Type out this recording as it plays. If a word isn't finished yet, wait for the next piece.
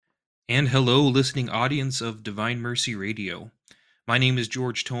And hello, listening audience of Divine Mercy Radio. My name is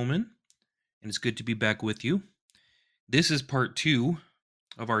George Tolman, and it's good to be back with you. This is part two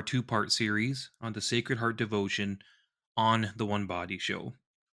of our two-part series on the Sacred Heart devotion on the One Body Show.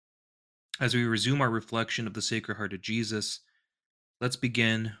 As we resume our reflection of the Sacred Heart of Jesus, let's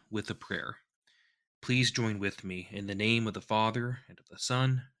begin with a prayer. Please join with me in the name of the Father, and of the Son,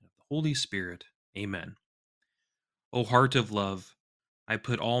 and of the Holy Spirit. Amen. O heart of love, I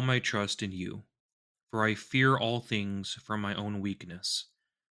put all my trust in you. For I fear all things from my own weakness,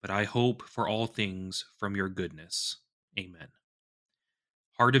 but I hope for all things from your goodness. Amen.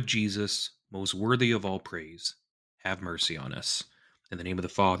 Heart of Jesus, most worthy of all praise, have mercy on us. In the name of the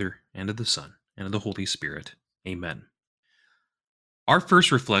Father, and of the Son, and of the Holy Spirit. Amen. Our first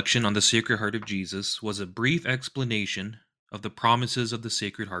reflection on the Sacred Heart of Jesus was a brief explanation of the promises of the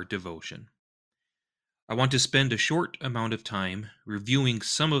Sacred Heart devotion. I want to spend a short amount of time reviewing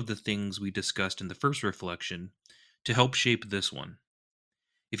some of the things we discussed in the first reflection to help shape this one.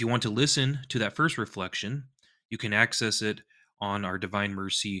 If you want to listen to that first reflection, you can access it on our Divine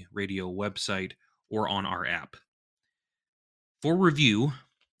Mercy Radio website or on our app. For review,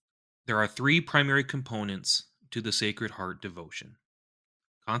 there are three primary components to the Sacred Heart devotion: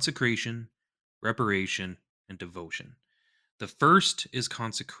 consecration, reparation, and devotion. The first is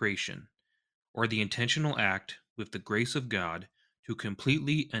consecration, or the intentional act with the grace of God to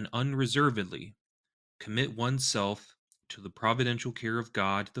completely and unreservedly commit oneself to the providential care of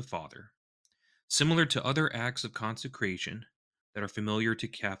God the Father, similar to other acts of consecration that are familiar to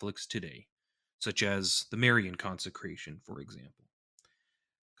Catholics today, such as the Marian consecration, for example.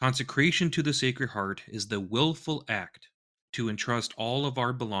 Consecration to the Sacred Heart is the willful act to entrust all of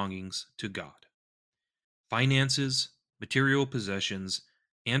our belongings to God. Finances, material possessions,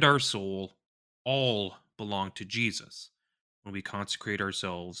 and our soul all belong to Jesus when we consecrate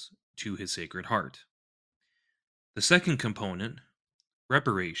ourselves to his Sacred Heart. The second component,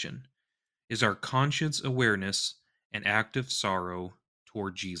 reparation, is our conscious awareness and active sorrow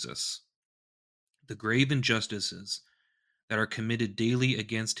toward Jesus. The grave injustices that are committed daily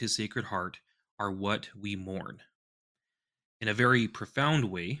against his Sacred Heart are what we mourn. In a very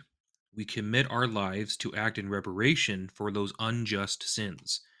profound way, we commit our lives to act in reparation for those unjust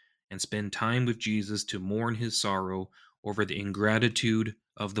sins and spend time with Jesus to mourn his sorrow over the ingratitude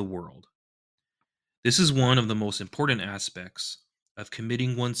of the world. This is one of the most important aspects of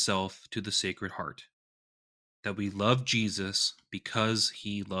committing oneself to the Sacred Heart, that we love Jesus because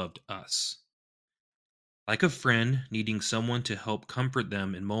he loved us. Like a friend needing someone to help comfort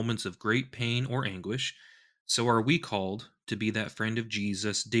them in moments of great pain or anguish, so are we called to be that friend of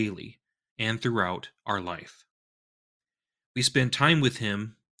Jesus daily and throughout our life. We spend time with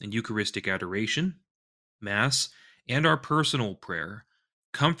him in Eucharistic adoration, Mass, and our personal prayer,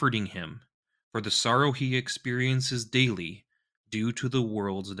 comforting him for the sorrow he experiences daily due to the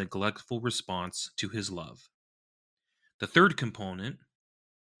world's neglectful response to his love. The third component,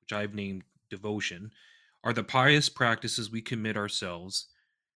 which I've named devotion, are the pious practices we commit ourselves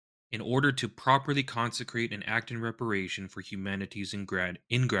in order to properly consecrate and act in reparation for humanity's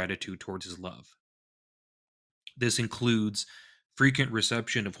ingratitude towards his love. This includes frequent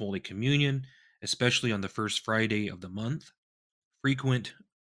reception of Holy Communion, especially on the first Friday of the month, frequent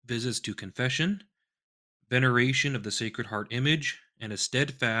visits to confession, veneration of the Sacred Heart image, and a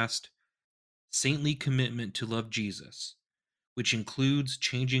steadfast, saintly commitment to love Jesus, which includes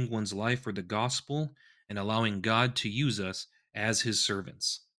changing one's life for the gospel and allowing God to use us as his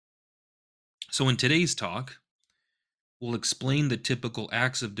servants. So in today's talk, we'll explain the typical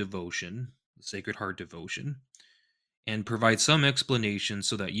acts of devotion, the Sacred Heart devotion, and provide some explanation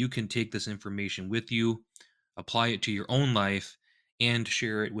so that you can take this information with you, apply it to your own life, and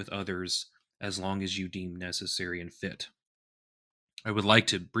share it with others as long as you deem necessary and fit. I would like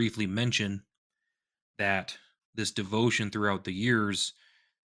to briefly mention that this devotion throughout the years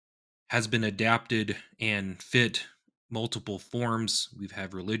has been adapted and fit multiple forms. We've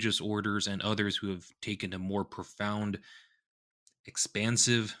had religious orders and others who have taken a more profound,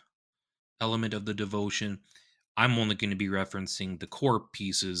 expansive element of the devotion. I'm only going to be referencing the core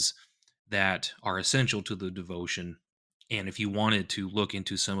pieces that are essential to the devotion. And if you wanted to look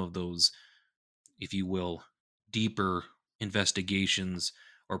into some of those, if you will, deeper investigations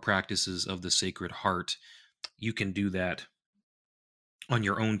or practices of the Sacred Heart, you can do that on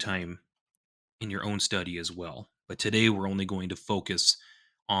your own time in your own study as well. But today we're only going to focus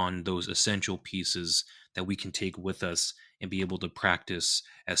on those essential pieces that we can take with us and be able to practice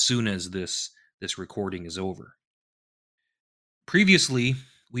as soon as this recording is over. Previously,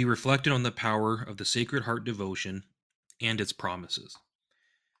 we reflected on the power of the Sacred Heart devotion and its promises.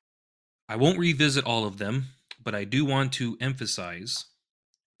 I won't revisit all of them, but I do want to emphasize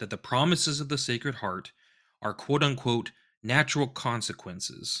that the promises of the Sacred Heart are quote unquote natural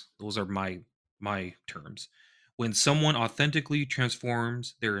consequences. Those are my terms. When someone authentically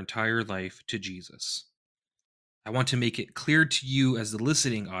transforms their entire life to Jesus. I want to make it clear to you as the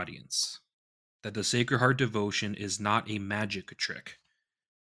listening audience that the Sacred Heart devotion is not a magic trick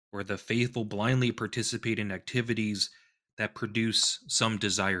where the faithful blindly participate in activities that produce some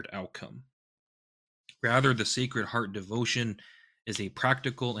desired outcome. Rather, the Sacred Heart devotion is a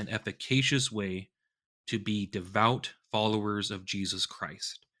practical and efficacious way to be devout followers of Jesus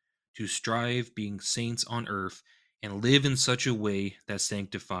Christ, to strive being saints on earth and live in such a way that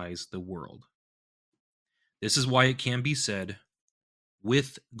sanctifies the world. This is why it can be said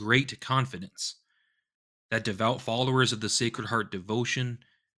with great confidence that devout followers of the Sacred Heart devotion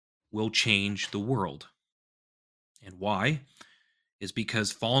will change the world. And why? Is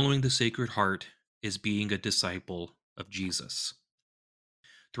because following the Sacred Heart is being a disciple of Jesus.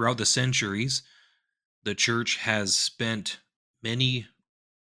 Throughout the centuries, the church has spent many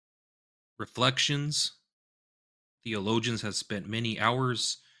reflections, theologians have spent many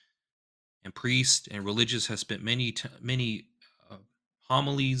hours, and priests and religious have spent many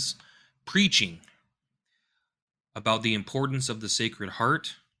homilies preaching about the importance of the Sacred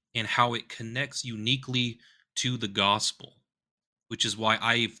Heart and how it connects uniquely to the gospel, which is why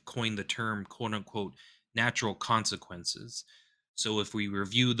I've coined the term quote unquote natural consequences. So if we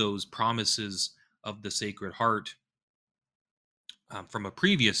review those promises of the Sacred Heart from a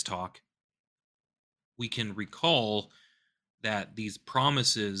previous talk, we can recall that these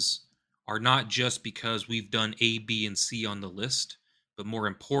promises are not just because we've done A, B, and C on the list, but more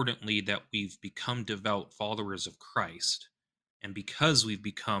importantly, that we've become devout followers of Christ. And because we've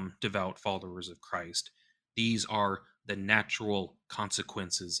become devout followers of Christ, these are the natural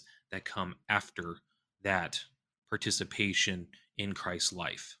consequences that come after that participation in Christ's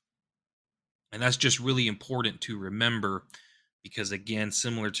life. And that's just really important to remember because, again,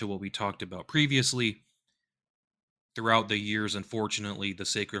 similar to what we talked about previously, throughout the years, unfortunately, the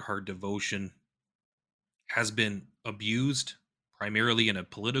Sacred Heart devotion has been abused primarily in a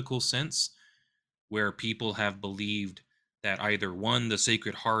political sense, where people have believed that either one, the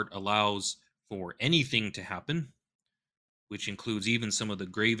Sacred Heart allows for anything to happen, which includes even some of the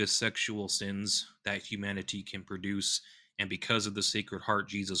gravest sexual sins that humanity can produce. And because of the Sacred Heart,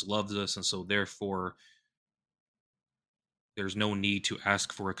 Jesus loves us. And so, therefore, there's no need to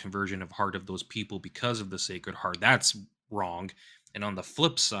ask for a conversion of heart of those people because of the Sacred Heart. That's wrong. And on the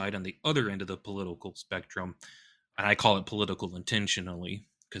flip side, on the other end of the political spectrum, and I call it political intentionally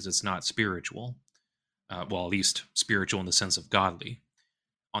because it's not spiritual, well, at least spiritual in the sense of godly.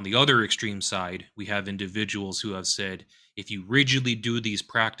 On the other extreme side, we have individuals who have said, if you rigidly do these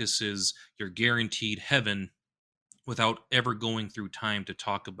practices, you're guaranteed heaven without ever going through time to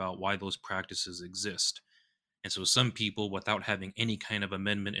talk about why those practices exist. And so some people, without having any kind of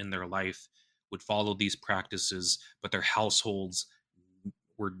amendment in their life, would follow these practices, but their households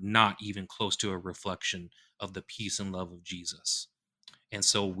were not even close to a reflection of the peace and love of Jesus. And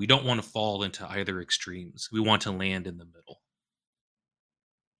so we don't want to fall into either extremes. We want to land in the middle.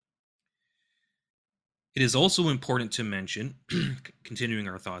 It is also important to mention, continuing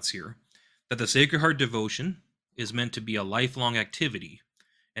our thoughts here, that the Sacred Heart devotion is meant to be a lifelong activity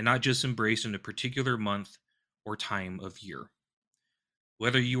and not just embraced in a particular month or time of year.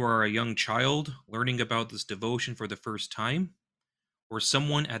 Whether you are a young child learning about this devotion for the first time, or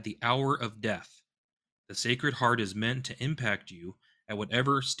someone at the hour of death, the Sacred Heart is meant to impact you at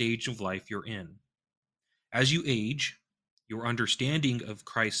whatever stage of life you're in. As you age, your understanding of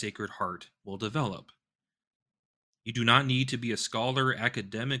Christ's Sacred Heart will develop. You do not need to be a scholar,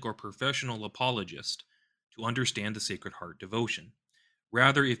 academic, or professional apologist to understand the Sacred Heart devotion.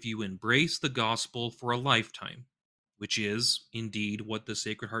 Rather, if you embrace the gospel for a lifetime, which is indeed what the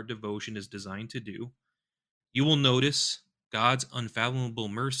Sacred Heart devotion is designed to do, you will notice God's unfathomable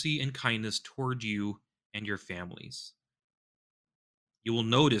mercy and kindness toward you and your families. You will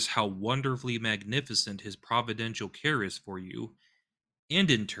notice how wonderfully magnificent his providential care is for you, and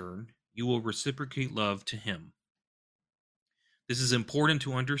in turn, you will reciprocate love to him. This is important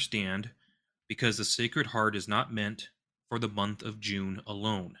to understand because the Sacred Heart is not meant for the month of June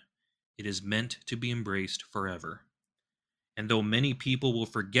alone. It is meant to be embraced forever. And though many people will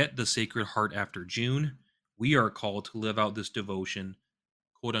forget the Sacred Heart after June, we are called to live out this devotion,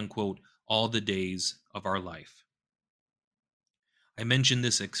 quote unquote, all the days of our life. I mention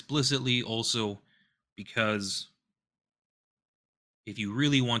this explicitly also because if you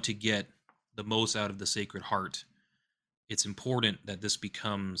really want to get the most out of the Sacred Heart, it's important that this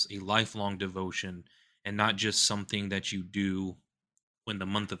becomes a lifelong devotion and not just something that you do when the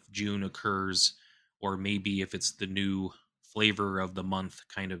month of June occurs, or maybe if it's the new flavor of the month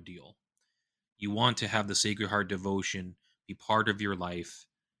kind of deal. You want to have the Sacred Heart devotion be part of your life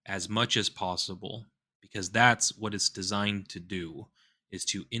as much as possible, because that's what it's designed to do, is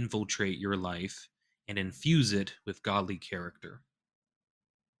to infiltrate your life and infuse it with godly character.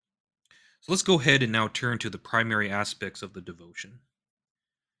 So let's go ahead and now turn to the primary aspects of the devotion.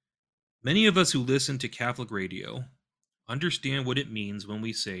 Many of us who listen to Catholic radio understand what it means when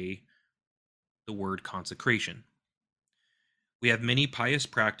we say the word consecration. We have many pious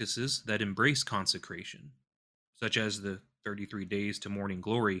practices that embrace consecration, such as the 33 Days to Morning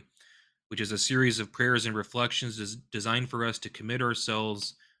Glory, which is a series of prayers and reflections designed for us to commit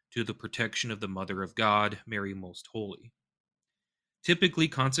ourselves to the protection of the Mother of God, Mary Most Holy. Typically,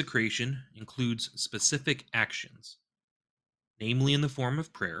 consecration includes specific actions, namely in the form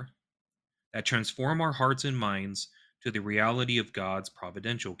of prayer, that transform our hearts and minds to the reality of God's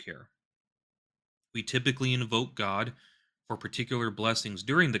providential care. We typically invoke God for particular blessings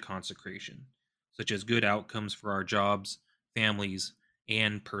during the consecration, such as good outcomes for our jobs, families,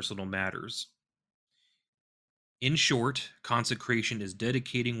 and personal matters. In short, consecration is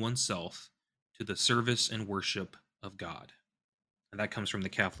dedicating oneself to the service and worship of God. And that comes from the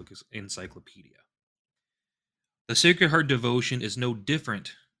Catholic Encyclopedia. The Sacred Heart devotion is no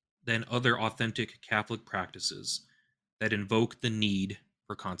different than other authentic Catholic practices that invoke the need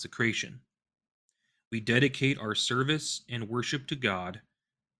for consecration. We dedicate our service and worship to God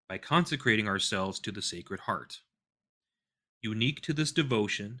by consecrating ourselves to the Sacred Heart. Unique to this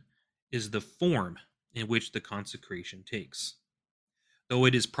devotion is the form in which the consecration takes. Though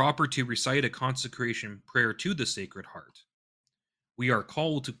it is proper to recite a consecration prayer to the Sacred Heart, we are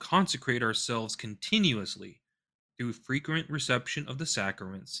called to consecrate ourselves continuously through frequent reception of the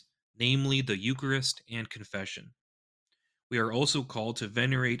sacraments, namely the Eucharist and confession. We are also called to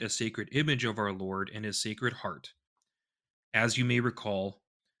venerate a sacred image of our Lord and his Sacred Heart. As you may recall,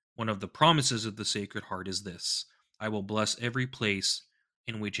 one of the promises of the Sacred Heart is this: I will bless every place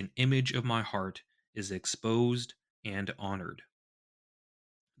in which an image of my heart is exposed and honored.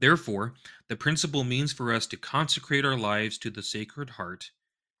 Therefore, the principal means for us to consecrate our lives to the Sacred Heart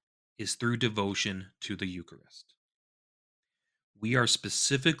is through devotion to the Eucharist. We are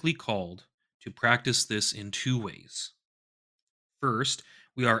specifically called to practice this in two ways. First,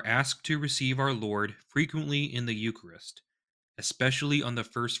 we are asked to receive our Lord frequently in the Eucharist, especially on the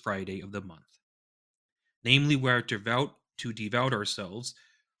first Friday of the month. Namely, we are to devote ourselves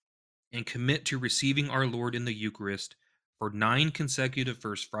and commit to receiving our Lord in the Eucharist for 9 consecutive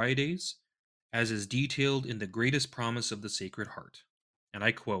First Fridays, as is detailed in the greatest promise of the Sacred Heart. And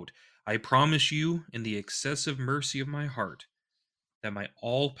I quote, I promise you, in the excessive mercy of my heart, that my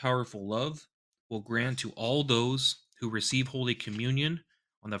all-powerful love will grant to all those who receive Holy Communion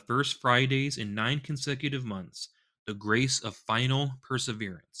on the first Fridays in 9 consecutive months the grace of final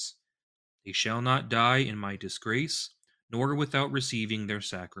perseverance. They shall not die in my disgrace, nor without receiving their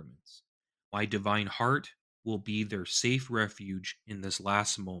sacraments. My divine heart will be their safe refuge in this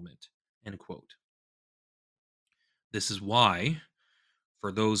last moment. End quote. This is why,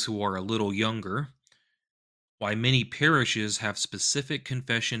 for those who are a little younger, why many parishes have specific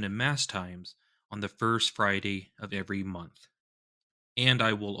confession and mass times on the first Friday of every month. And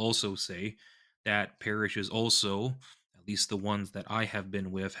I will also say that parishes also, at least the ones that I have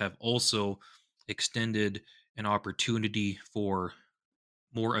been with, have also extended an opportunity for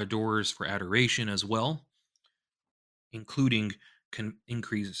more adorers for adoration as well, including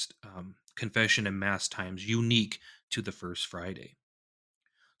increased confession and mass times unique to the first Friday.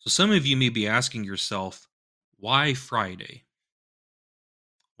 So some of you may be asking yourself, why Friday?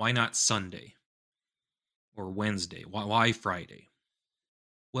 Why not Sunday or Wednesday? Why Friday?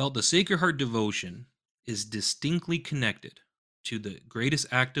 Well, the Sacred Heart devotion is distinctly connected to the greatest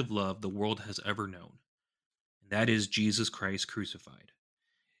act of love the world has ever known, and that is Jesus Christ crucified.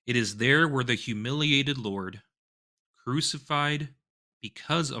 It is there where the humiliated Lord, crucified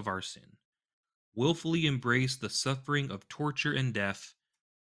because of our sin, willfully embraced the suffering of torture and death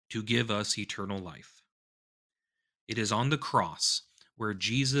to give us eternal life. It is on the cross where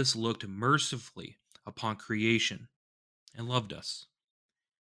Jesus looked mercifully upon creation and loved us.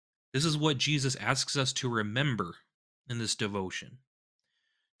 This is what Jesus asks us to remember in this devotion,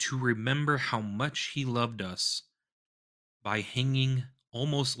 to remember how much he loved us by hanging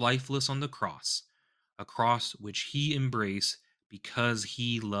almost lifeless on the cross, a cross which he embraced because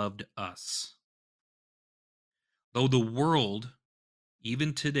he loved us. Though the world,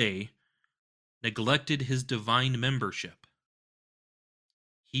 even today, neglected his divine membership,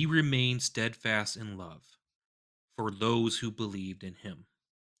 He remained steadfast in love for those who believed in him.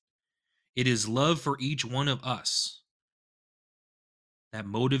 It is love for each one of us that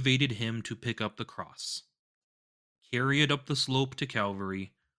motivated him to pick up the cross, carry it up the slope to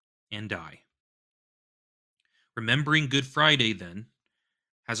Calvary, and die. Remembering Good Friday, then,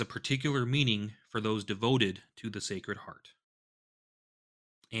 has a particular meaning for those devoted to the Sacred Heart.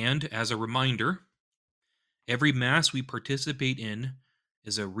 And as a reminder, every Mass we participate in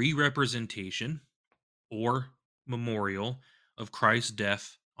is a re-representation or memorial of Christ's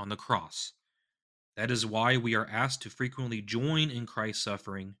death on the cross. That is why we are asked to frequently join in Christ's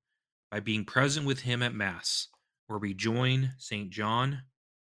suffering by being present with him at Mass, where we join St. John,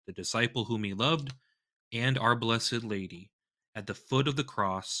 the disciple whom he loved, and our Blessed Lady at the foot of the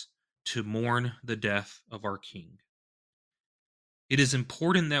cross to mourn the death of our King. It is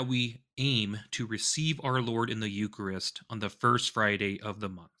important that we aim to receive our Lord in the Eucharist on the first Friday of the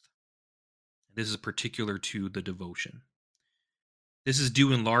month. This is particular to the devotion. This is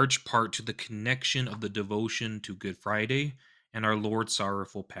due in large part to the connection of the devotion to Good Friday and our Lord's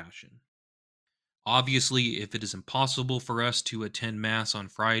sorrowful passion. Obviously, if it is impossible for us to attend Mass on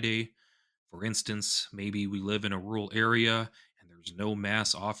Friday, for instance, maybe we live in a rural area and there's no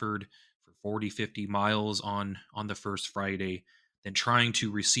Mass offered for 40, 50 miles on the first Friday, then trying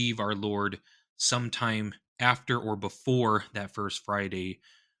to receive our Lord sometime after or before that first Friday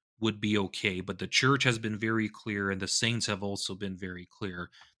would be okay. But the church has been very clear, and the saints have also been very clear,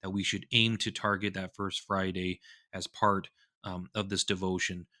 that we should aim to target that first Friday as part of this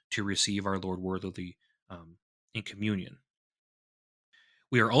devotion to receive our Lord worthily in communion.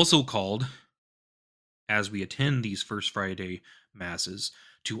 We are also called, as we attend these First Friday Masses,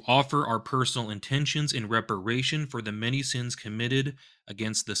 to offer our personal intentions in reparation for the many sins committed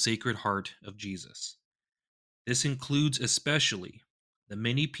against the Sacred Heart of Jesus. This includes especially the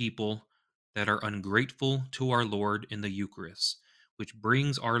many people that are ungrateful to our Lord in the Eucharist, which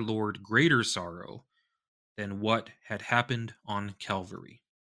brings our Lord greater sorrow than what had happened on Calvary.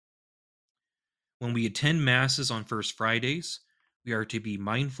 When we attend Masses on First Fridays, we are to be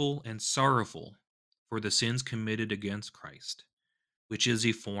mindful and sorrowful for the sins committed against Christ, which is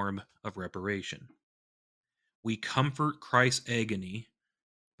a form of reparation. We comfort Christ's agony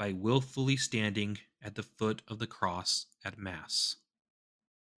by willfully standing at the foot of the cross at Mass.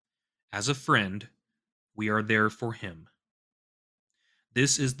 As a friend, we are there for him.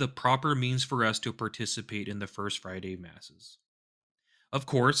 This is the proper means for us to participate in the First Friday Masses. Of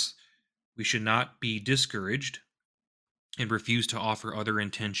course, we should not be discouraged and refuse to offer other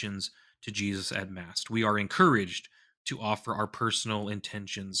intentions to Jesus at Mass. We are encouraged to offer our personal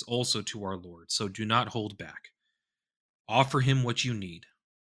intentions also to our Lord, so do not hold back. Offer him what you need,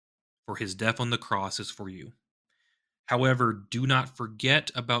 for his death on the cross is for you. However, do not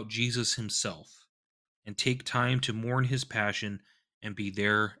forget about Jesus himself, and take time to mourn his passion and be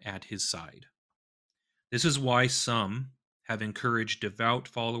there at his side. This is why some have encouraged devout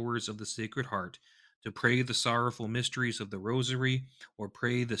followers of the Sacred Heart to pray the sorrowful mysteries of the Rosary or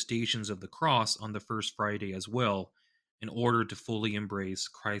pray the Stations of the Cross on the first Friday as well, in order to fully embrace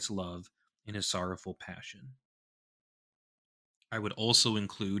Christ's love in his sorrowful passion. I would also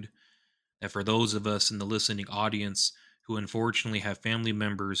include that for those of us in the listening audience who unfortunately have family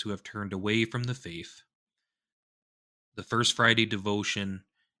members who have turned away from the faith, the First Friday devotion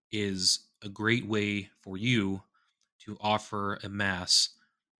is a great way for you to offer a Mass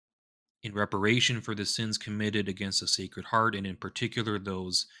in reparation for the sins committed against the Sacred Heart, and in particular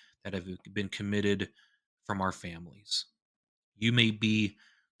those that have been committed from our families. You may be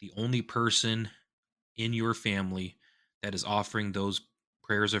the only person in your family that is offering those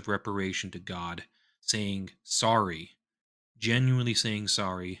prayers of reparation to God, saying sorry, genuinely saying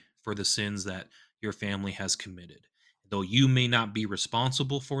sorry for the sins that your family has committed. Though you may not be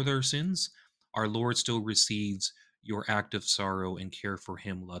responsible for their sins, our Lord still receives your act of sorrow and care for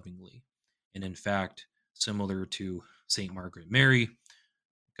him lovingly. And in fact, similar to St. Margaret Mary,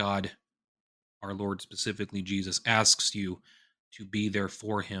 God, our Lord specifically Jesus, asks you to be there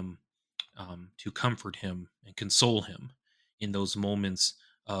for him, to comfort him and console him in those moments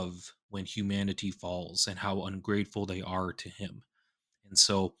of when humanity falls and how ungrateful they are to him. And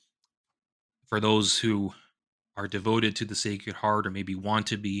so, for those who are devoted to the Sacred Heart or maybe want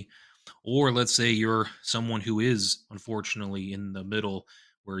to be, or let's say you're someone who is unfortunately in the middle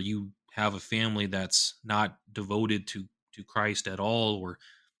where you have a family that's not devoted to Christ at all, or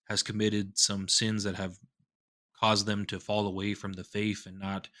has committed some sins that have caused them to fall away from the faith and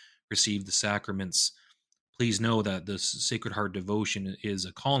not receive the sacraments, please know that this Sacred Heart devotion is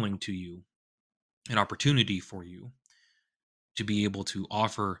a calling to you, an opportunity for you to be able to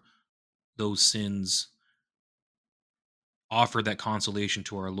offer those sins, offer that consolation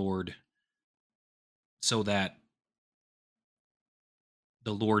to our Lord, so that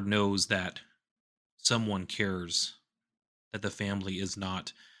the Lord knows that someone cares, that the family is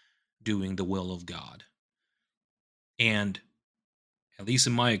not doing the will of God. And at least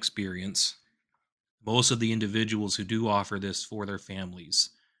in my experience, most of the individuals who do offer this for their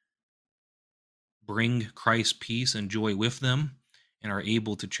families bring Christ's peace and joy with them and are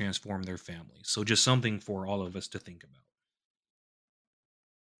able to transform their families. So, just something for all of us to think about.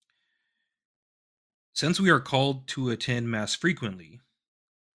 Since we are called to attend Mass frequently,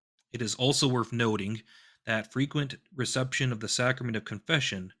 it is also worth noting that frequent reception of the sacrament of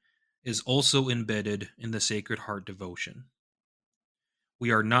confession is also embedded in the Sacred Heart devotion.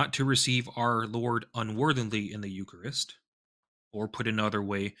 We are not to receive our Lord unworthily in the Eucharist, or put another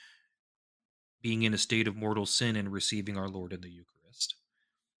way, being in a state of mortal sin and receiving our Lord in the Eucharist.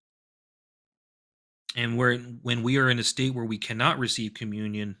 And when we are in a state where we cannot receive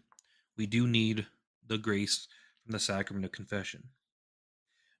communion, we do need the grace from the sacrament of confession.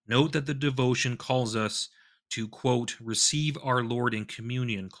 Note that the devotion calls us to, quote, receive our Lord in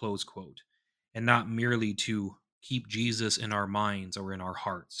communion, close quote, and not merely to keep Jesus in our minds or in our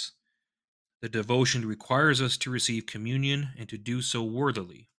hearts. The devotion requires us to receive communion and to do so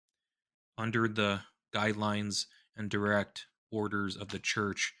worthily, under the guidelines and direct orders of the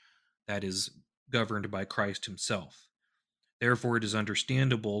Church that is governed by Christ Himself. Therefore, it is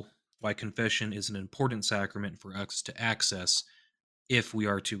understandable why confession is an important sacrament for us to access if we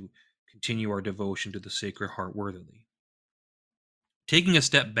are to continue our devotion to the Sacred Heart worthily. Taking a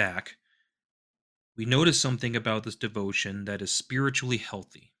step back, we notice something about this devotion that is spiritually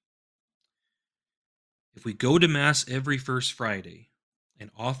healthy. If we go to Mass every first Friday and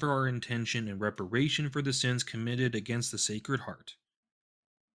offer our intention and reparation for the sins committed against the Sacred Heart,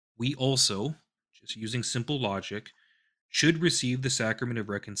 we also, just using simple logic, should receive the sacrament of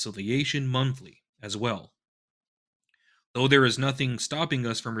reconciliation monthly as well. Though there is nothing stopping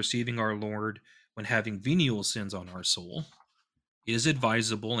us from receiving our Lord when having venial sins on our soul, it is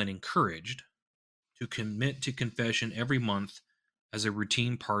advisable and encouraged to commit to confession every month as a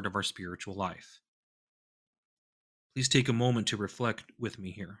routine part of our spiritual life. Please take a moment to reflect with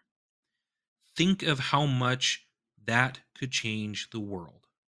me here. Think of how much that could change the world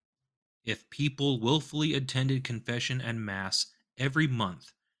if people willfully attended confession and Mass every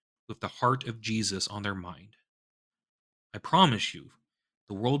month with the heart of Jesus on their mind. I promise you,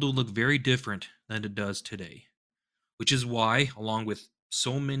 the world will look very different than it does today, which is why, along with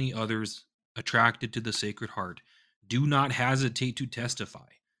so many others attracted to the Sacred Heart, do not hesitate to testify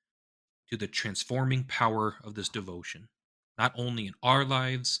to the transforming power of this devotion, not only in our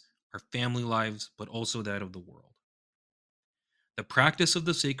lives, our family lives, but also that of the world. The practice of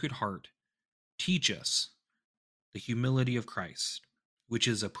the Sacred Heart teach us the humility of Christ, which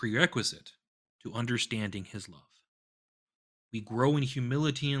is a prerequisite to understanding His love. We grow in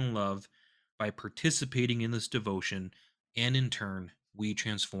humility and love by participating in this devotion, and in turn, we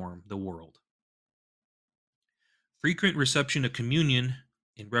transform the world. Frequent reception of communion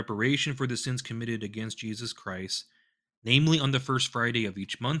in reparation for the sins committed against Jesus Christ, namely on the first Friday of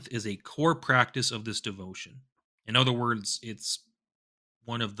each month, is a core practice of this devotion. In other words, it's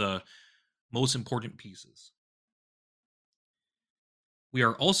one of the most important pieces. We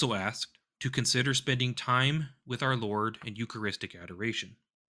are also asked to consider spending time with our Lord in Eucharistic adoration.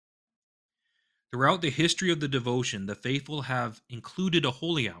 Throughout the history of the devotion, the faithful have included a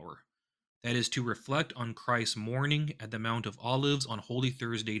holy hour, that is to reflect on Christ's mourning at the Mount of Olives on Holy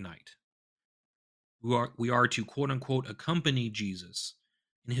Thursday night. We are to quote unquote accompany Jesus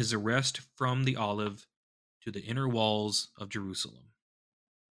in his arrest from the olive to the inner walls of Jerusalem.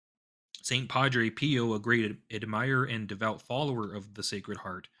 St. Padre Pio, a great admirer and devout follower of the Sacred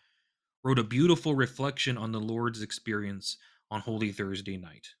Heart, wrote a beautiful reflection on the Lord's experience on Holy Thursday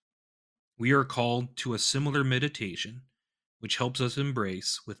night. We are called to a similar meditation, which helps us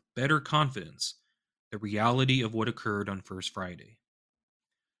embrace with better confidence the reality of what occurred on First Friday.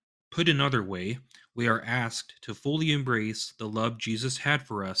 Put another way, we are asked to fully embrace the love Jesus had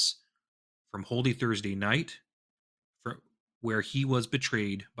for us from Holy Thursday night, where he was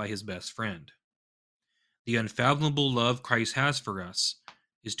betrayed by his best friend. The unfathomable love Christ has for us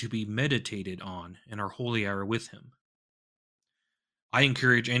is to be meditated on in our holy hour with him. I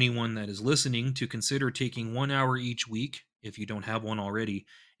encourage anyone that is listening to consider taking 1 hour each week, if you don't have one already,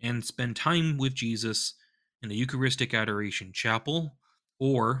 and spend time with Jesus in the Eucharistic Adoration Chapel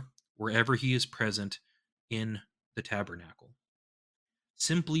or wherever he is present in the tabernacle.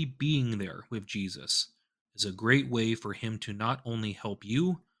 Simply being there with Jesus is is a great way for Him to not only help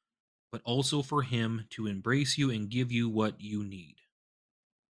you, but also for Him to embrace you and give you what you need.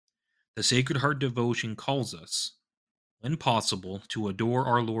 The Sacred Heart devotion calls us, when possible, to adore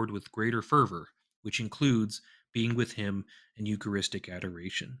our Lord with greater fervor, which includes being with Him in Eucharistic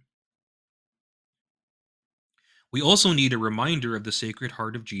adoration. We also need a reminder of the Sacred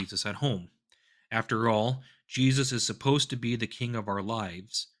Heart of Jesus at home. After all, Jesus is supposed to be the King of our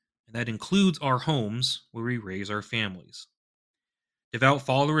lives, and that includes our homes where we raise our families. Devout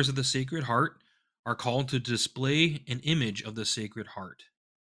followers of the Sacred Heart are called to display an image of the Sacred Heart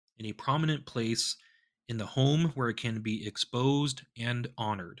in a prominent place in the home where it can be exposed and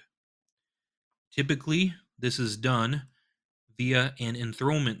honored. Typically, this is done via an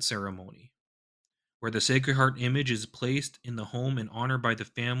enthronement ceremony, where the Sacred Heart image is placed in the home and honored by the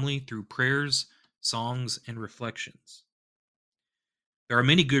family through prayers, songs, and reflections. There are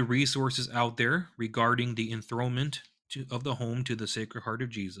many good resources out there regarding the enthronement of the home to the Sacred Heart of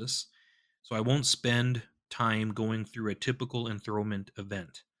Jesus, so I won't spend time going through a typical enthronement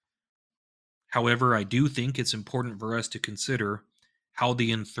event. However, I do think it's important for us to consider how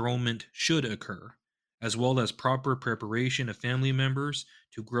the enthronement should occur, as well as proper preparation of family members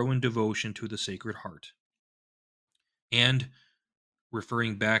to grow in devotion to the Sacred Heart. And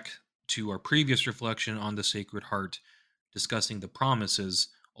referring back to our previous reflection on the Sacred Heart, discussing the promises,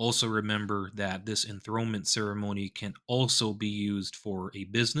 also remember that this enthronement ceremony can also be used for a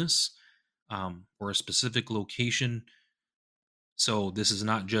business or a specific location. So this is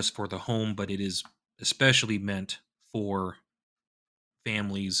not just for the home, but it is especially meant for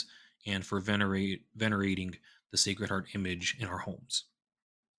families and for venerating the Sacred Heart image in our homes.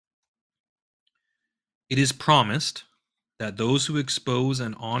 It is promised that those who expose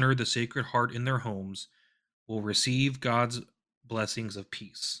and honor the Sacred Heart in their homes will receive God's blessings of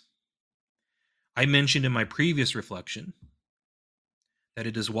peace. I mentioned in my previous reflection that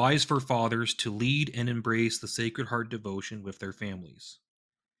it is wise for fathers to lead and embrace the Sacred Heart devotion with their families.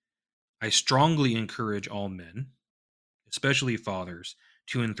 I strongly encourage all men, especially fathers,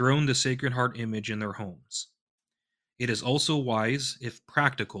 to enthrone the Sacred Heart image in their homes. It is also wise, if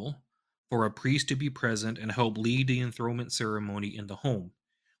practical, for a priest to be present and help lead the enthronement ceremony in the home,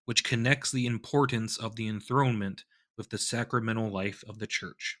 which connects the importance of the enthronement with the sacramental life of the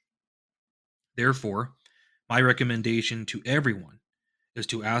Church. Therefore, my recommendation to everyone is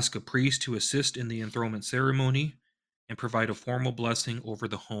to ask a priest to assist in the enthronement ceremony and provide a formal blessing over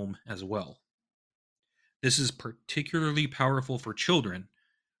the home as well. This is particularly powerful for children,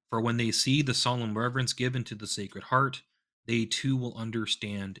 for when they see the solemn reverence given to the Sacred Heart, they too will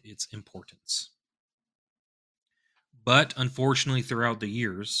understand its importance. But unfortunately, throughout the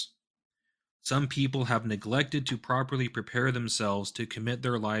years, some people have neglected to properly prepare themselves to commit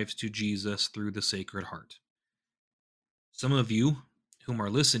their lives to Jesus through the Sacred Heart. Some of you whom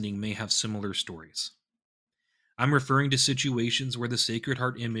are listening may have similar stories. I'm referring to situations where the Sacred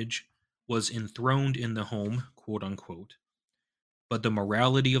Heart image was enthroned in the home, quote unquote, but the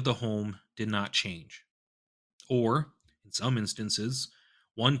morality of the home did not change. Or, in some instances,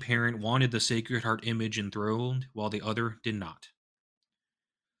 one parent wanted the Sacred Heart image enthroned while the other did not.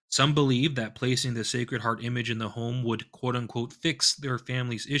 Some believe that placing the Sacred Heart image in the home would, quote unquote, fix their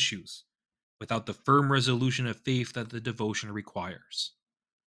family's issues without the firm resolution of faith that the devotion requires.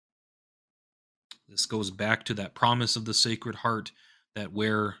 This goes back to that promise of the Sacred Heart that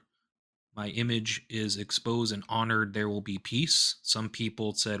where my image is exposed and honored, there will be peace. Some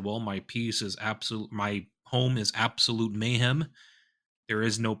people said, well, my home is absolute mayhem. There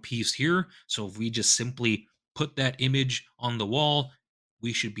is no peace here. So if we just simply put that image on the wall,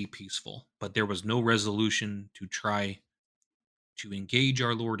 we should be peaceful. But there was no resolution to try to engage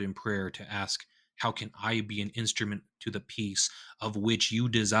our Lord in prayer to ask, how can I be an instrument to the peace of which you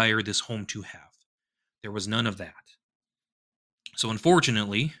desire this home to have? There was none of that. So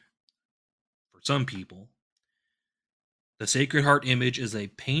unfortunately, for some people, the Sacred Heart image is a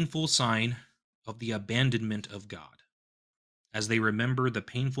painful sign of the abandonment of God, as they remember the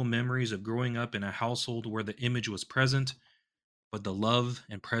painful memories of growing up in a household where the image was present, but the love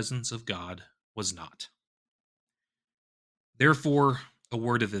and presence of God was not. Therefore, a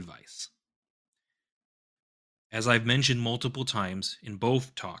word of advice. As I've mentioned multiple times in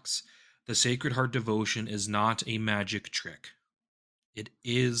both talks, the Sacred Heart devotion is not a magic trick. It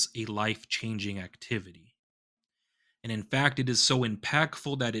is a life-changing activity. And in fact, it is so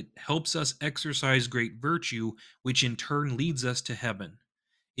impactful that it helps us exercise great virtue, which in turn leads us to heaven.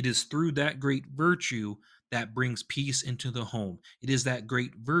 It is through that great virtue that brings peace into the home. It is that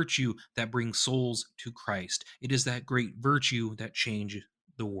great virtue that brings souls to Christ. It is that great virtue that changes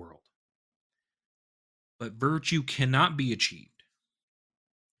the world. But virtue cannot be achieved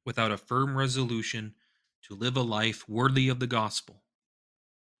without a firm resolution to live a life worthy of the gospel,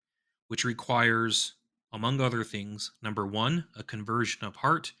 which requires, among other things, number one, a conversion of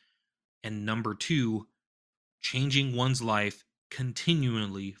heart, and number two, changing one's life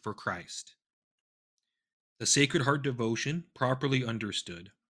continually for Christ. The Sacred Heart devotion, properly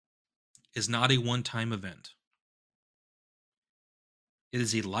understood, is not a one time event. It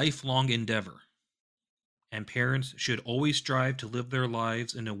is a lifelong endeavor, and parents should always strive to live their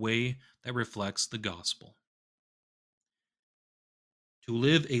lives in a way that reflects the gospel. To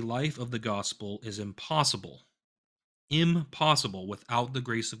live a life of the gospel is impossible without the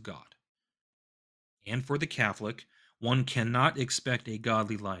grace of God. And for the Catholic, one cannot expect a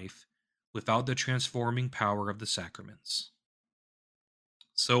godly life without the transforming power of the sacraments.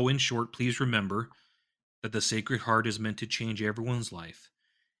 So, in short, please remember that the Sacred Heart is meant to change everyone's life,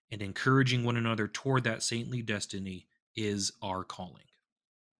 and encouraging one another toward that saintly destiny is our calling.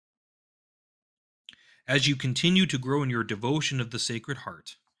 As you continue to grow in your devotion of the Sacred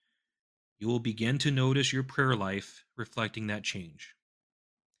Heart, you will begin to notice your prayer life reflecting that change.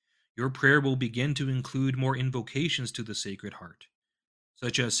 Your prayer will begin to include more invocations to the Sacred Heart,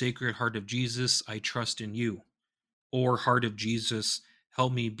 such as Sacred Heart of Jesus, I trust in you, or Heart of Jesus,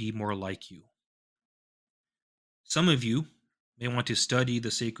 help me be more like you. Some of you may want to study the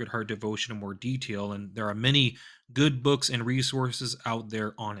Sacred Heart devotion in more detail, and there are many good books and resources out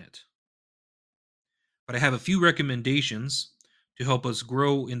there on it. But I have a few recommendations to help us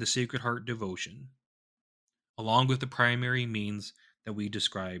grow in the Sacred Heart devotion, along with the primary means that we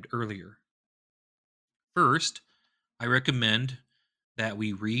described earlier. First, I recommend that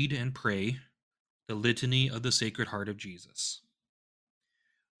we read and pray the Litany of the Sacred Heart of Jesus.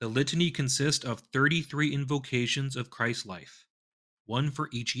 The litany consists of 33 invocations of Christ's life, one for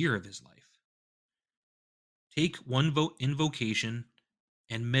each year of his life. Take one invocation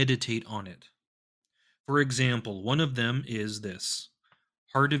and meditate on it. For example, one of them is this: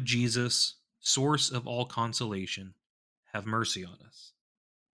 Heart of Jesus, source of all consolation, have mercy on us.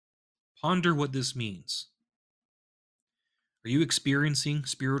 Ponder what this means. Are you experiencing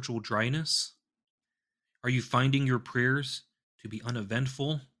spiritual dryness? Are you finding your prayers to be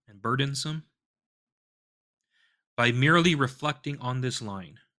uneventful and burdensome? By merely reflecting on this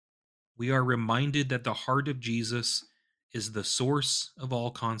line, we are reminded that the heart of Jesus is the source of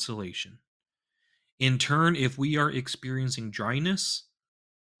all consolation. In turn, if we are experiencing dryness,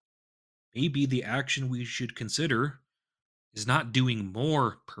 maybe the action we should consider is not doing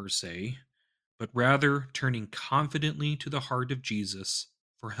more per se, but rather turning confidently to the heart of Jesus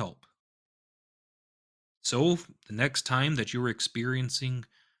for help. So, the next time that you're experiencing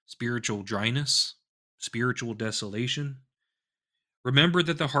spiritual dryness, spiritual desolation, remember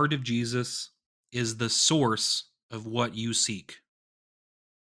that the heart of Jesus is the source of what you seek.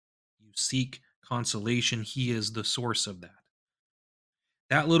 You seek consolation, He is the source of that.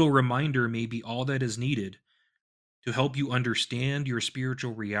 That little reminder may be all that is needed to help you understand your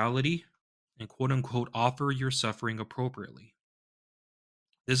spiritual reality and quote unquote offer your suffering appropriately.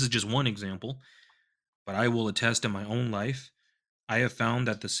 This is just one example, but I will attest in my own life. I have found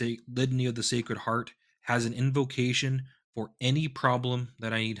that the Litany of the Sacred Heart has an invocation for any problem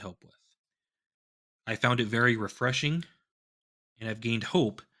that I need help with. I found it very refreshing, and I've gained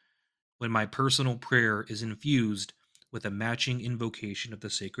hope when my personal prayer is infused with a matching invocation of the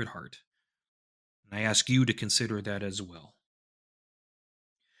Sacred Heart. And I ask you to consider that as well.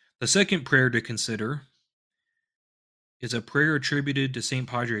 The second prayer to consider is a prayer attributed to St.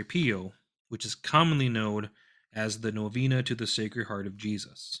 Padre Pio, which is commonly known as the Novena to the Sacred Heart of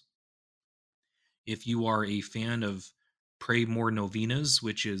Jesus. If you are a fan of Pray More Novenas,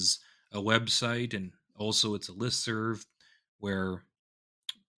 which is a website and also it's a listserv where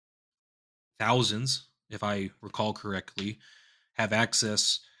thousands, if I recall correctly, have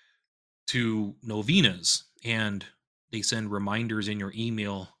access to novenas, and they send reminders in your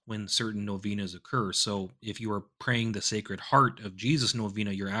email when certain novenas occur. So if you are praying the Sacred Heart of Jesus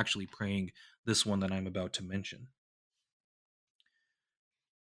novena, you're actually praying this one that I'm about to mention.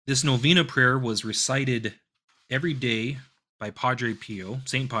 This novena prayer was recited every day by Padre Pio,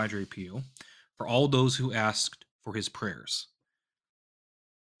 St. Padre Pio, for all those who asked for his prayers.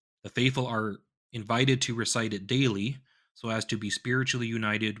 The faithful are invited to recite it daily so as to be spiritually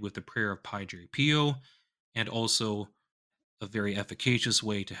united with the prayer of Padre Pio, and also a very efficacious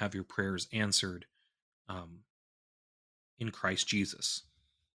way to have your prayers answered in Christ Jesus.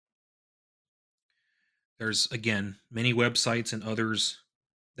 There's, again, many websites and others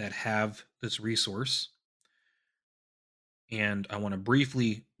that have this resource, and I want to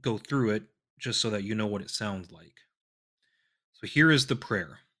briefly go through it just so that you know what it sounds like. So here is the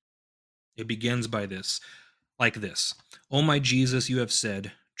prayer. It begins by this. "O my Jesus, you have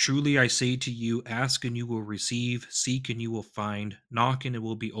said, truly I say to you, ask and you will receive, seek and you will find, knock and it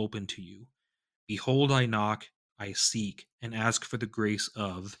will be open to you. Behold, I knock, I seek, and ask for the grace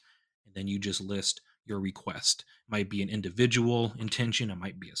of," and then you just list your request. It might be an individual intention, it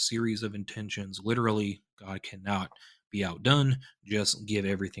might be a series of intentions. Literally, God cannot be outdone. Just give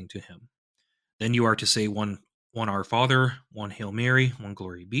everything to Him. Then you are to say one Our Father, one Hail Mary, one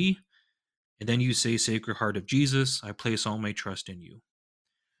Glory Be, and then you say, "Sacred Heart of Jesus, I place all my trust in you."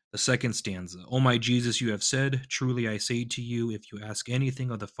 The second stanza, "O my Jesus, you have said, truly I say to you, if you ask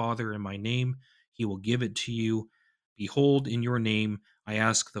anything of the Father in my name, he will give it to you. Behold, in your name, I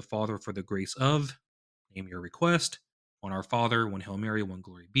ask the Father for the grace of," name your request, "one Our Father, one Hail Mary, one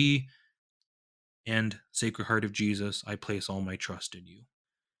Glory Be, and Sacred Heart of Jesus, I place all my trust in you."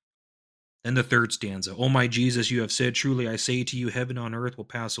 Then the third stanza, "O my Jesus, you have said, truly I say to you, heaven and earth will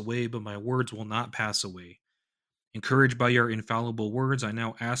pass away, but my words will not pass away. Encouraged by your infallible words, I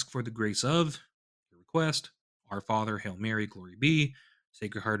now ask for the grace of," your request, "Our Father, Hail Mary, Glory Be,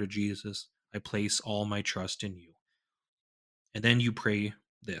 Sacred Heart of Jesus, I place all my trust in you." And then you pray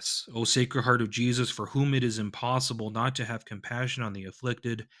this, "O Sacred Heart of Jesus, for whom it is impossible not to have compassion on the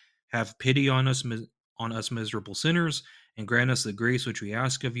afflicted, have pity on us miserable sinners, and grant us the grace which we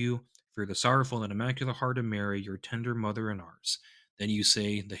ask of you, through the sorrowful and immaculate heart of Mary, your tender mother and ours." Then you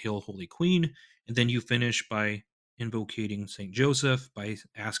say the Hail, Holy Queen, and then you finish by invocating Saint Joseph, by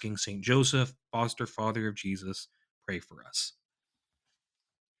asking Saint Joseph, foster father of Jesus, pray for us.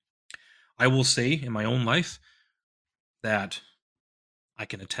 I will say in my own life that I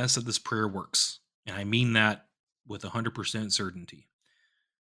can attest that this prayer works, and I mean that with 100% certainty.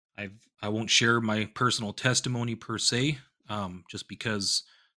 I won't share my personal testimony per se, just because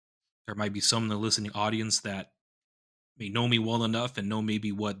there might be some in the listening audience that may know me well enough and know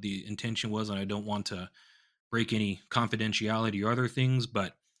maybe what the intention was, and I don't want to break any confidentiality or other things.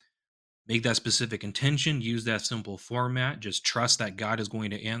 But make that specific intention, use that simple format, just trust that God is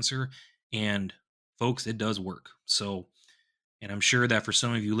going to answer, and folks, it does work. So, and I'm sure that for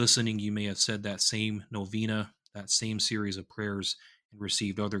some of you listening, you may have said that same novena, that same series of prayers, and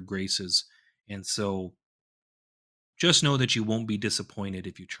received other graces. And so just know that you won't be disappointed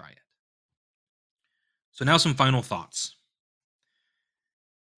if you try it. So, now some final thoughts.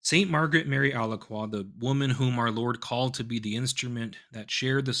 Saint Margaret Mary Alacoque, the woman whom our Lord called to be the instrument that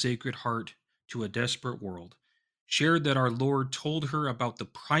shared the Sacred Heart to a desperate world, shared that our Lord told her about the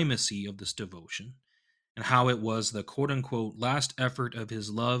primacy of this devotion and how it was the quote unquote last effort of his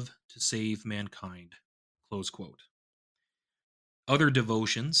love to save mankind. Close quote. Other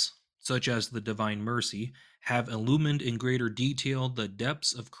devotions, such as the Divine Mercy, have illumined in greater detail the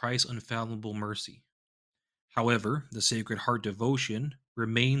depths of Christ's infallible mercy. However, the Sacred Heart devotion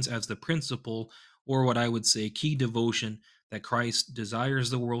remains as the principal, or what I would say, key devotion that Christ desires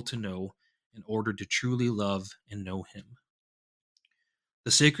the world to know in order to truly love and know Him.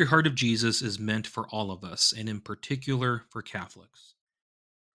 The Sacred Heart of Jesus is meant for all of us, and in particular for Catholics.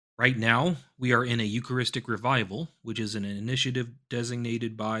 Right now, we are in a Eucharistic revival, which is an initiative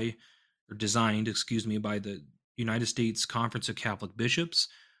designated by, or designed, by the United States Conference of Catholic Bishops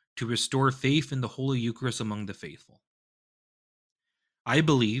to restore faith in the Holy Eucharist among the faithful. I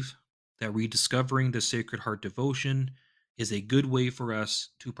believe that rediscovering the Sacred Heart devotion is a good way for us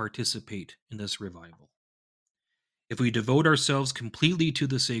to participate in this revival. If we devote ourselves completely to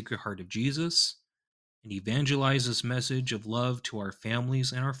the Sacred Heart of Jesus and evangelize this message of love to our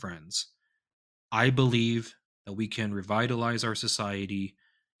families and our friends, I believe that we can revitalize our society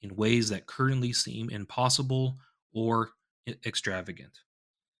in ways that currently seem impossible or extravagant.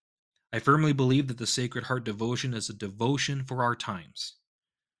 I firmly believe that the Sacred Heart devotion is a devotion for our times.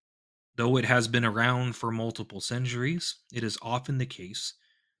 Though it has been around for multiple centuries, it is often the case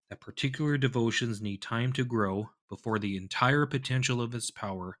that particular devotions need time to grow before the entire potential of its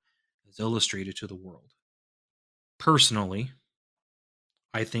power is illustrated to the world. Personally,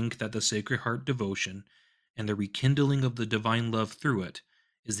 I think that the Sacred Heart devotion and the rekindling of the divine love through it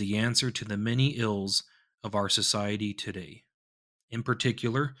is the answer to the many ills of our society today. In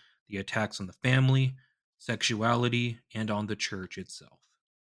particular, the attacks on the family, sexuality, and on the church itself.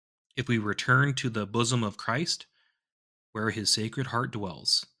 If we return to the bosom of Christ, where his Sacred Heart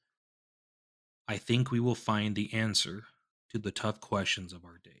dwells, I think we will find the answer to the tough questions of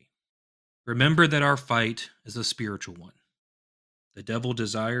our day. Remember that our fight is a spiritual one. The devil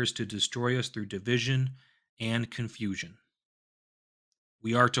desires to destroy us through division and confusion.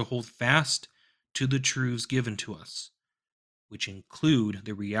 We are to hold fast to the truths given to us, which include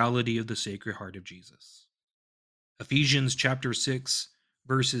the reality of the Sacred Heart of Jesus. Ephesians chapter 6,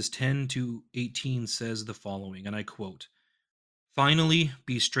 verses 10 to 18 says the following, and I quote, "Finally,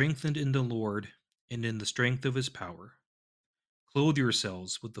 be strengthened in the Lord and in the strength of his power. Clothe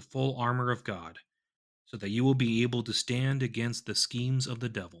yourselves with the full armor of God, so that you will be able to stand against the schemes of the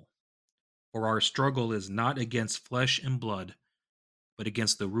devil. For our struggle is not against flesh and blood, but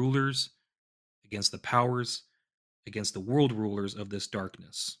against the rulers, against the powers, against the world rulers of this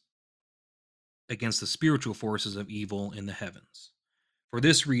darkness, against the spiritual forces of evil in the heavens. For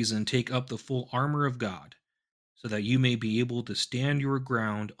this reason, take up the full armor of God, so that you may be able to stand your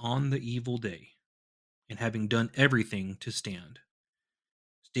ground on the evil day, and having done everything to stand.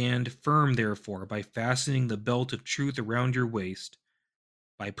 Stand firm, therefore, by fastening the belt of truth around your waist,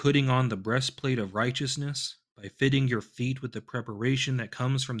 by putting on the breastplate of righteousness, by fitting your feet with the preparation that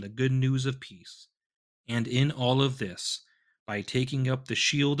comes from the good news of peace, and in all of this, by taking up the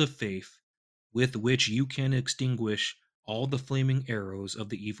shield of faith, with which you can extinguish all the flaming arrows of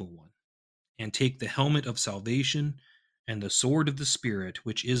the evil one, and take the helmet of salvation and the sword of the Spirit,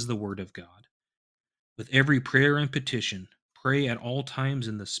 which is the word of God. With every prayer and petition, pray at all times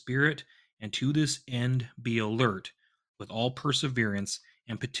in the Spirit, and to this end be alert with all perseverance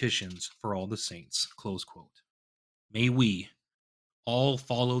and petitions for all the saints." Close quote. May we all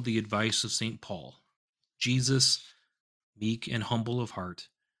follow the advice of St. Paul. Jesus, meek and humble of heart,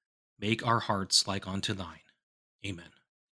 make our hearts like unto thine. Amen.